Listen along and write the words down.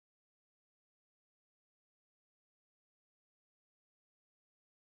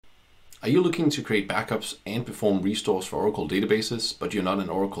Are you looking to create backups and perform restores for Oracle databases, but you're not an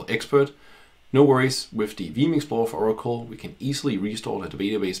Oracle expert? No worries, with the Veeam Explorer for Oracle, we can easily restore the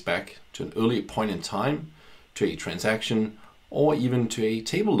database back to an earlier point in time, to a transaction, or even to a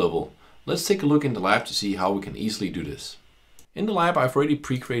table level. Let's take a look in the lab to see how we can easily do this. In the lab, I've already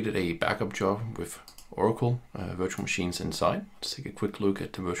pre-created a backup job with Oracle virtual machines inside. Let's take a quick look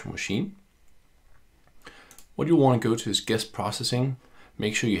at the virtual machine. What you'll want to go to is guest processing.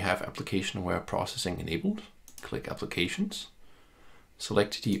 Make sure you have application-aware processing enabled. Click Applications.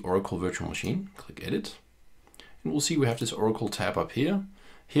 Select the Oracle virtual machine. Click Edit. And we'll see we have this Oracle tab up here.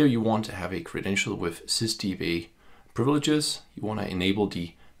 Here you want to have a credential with sysdba privileges. You want to enable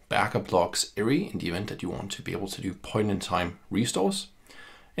the backup logs array in the event that you want to be able to do point-in-time restores.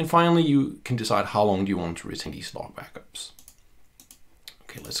 And finally, you can decide how long do you want to retain these log backups.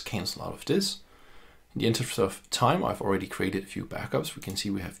 Okay, let's cancel out of this. In the interest of time, I've already created a few backups. We can see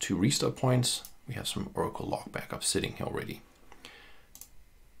we have 2 restore points. We have some Oracle log backups sitting here already.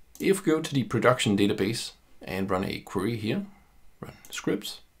 If we go to the production database and run a query here, run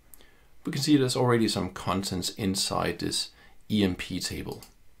scripts, we can see there's already some contents inside this EMP table.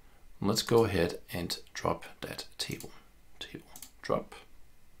 And let's go ahead and drop that table. Drop,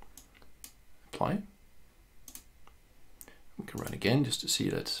 apply. We can run again just to see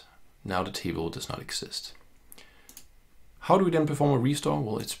that now the table does not exist. How do we then perform a restore?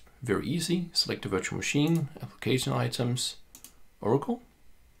 Well, it's very easy. Select the virtual machine, application items, Oracle.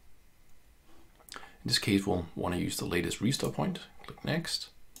 In this case, we'll want to use the latest restore point. Click Next.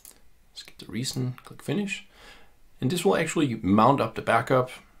 Skip the reason, click Finish. And this will actually mount up the backup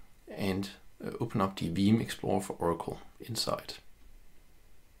and open up the Veeam Explorer for Oracle inside.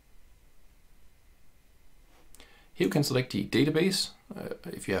 Here you can select the database.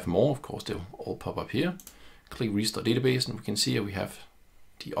 If you have more, of course, they'll all pop up here. Click Restore Database, and we can see here we have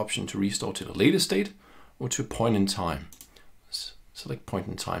the option to restore to the latest state or to point in time. Let's select point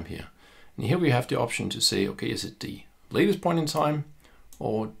in time here. And here we have the option to say, okay, is it the latest point in time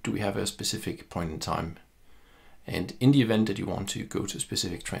or do we have a specific point in time? And in the event that you want to go to a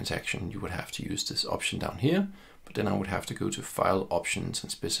specific transaction, you would have to use this option down here, but then I would have to go to File Options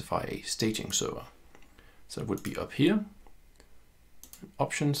and specify a staging server. So it would be up here,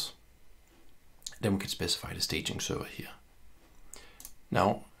 Options, then we could specify the staging server here.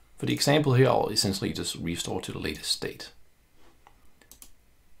 Now, for the example here, I'll essentially just restore to the latest state.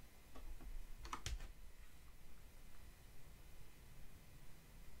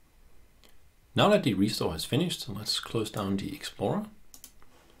 Now that the restore has finished, let's close down the Explorer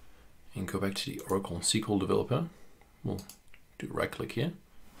and go back to the Oracle SQL developer. We'll do a right click here,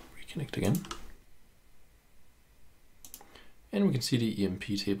 reconnect again. And we can see the EMP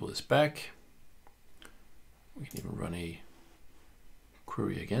table is back. We can even run a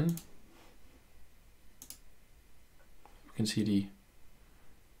query again. We can see the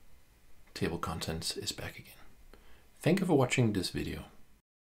table contents is back again. Thank you for watching this video.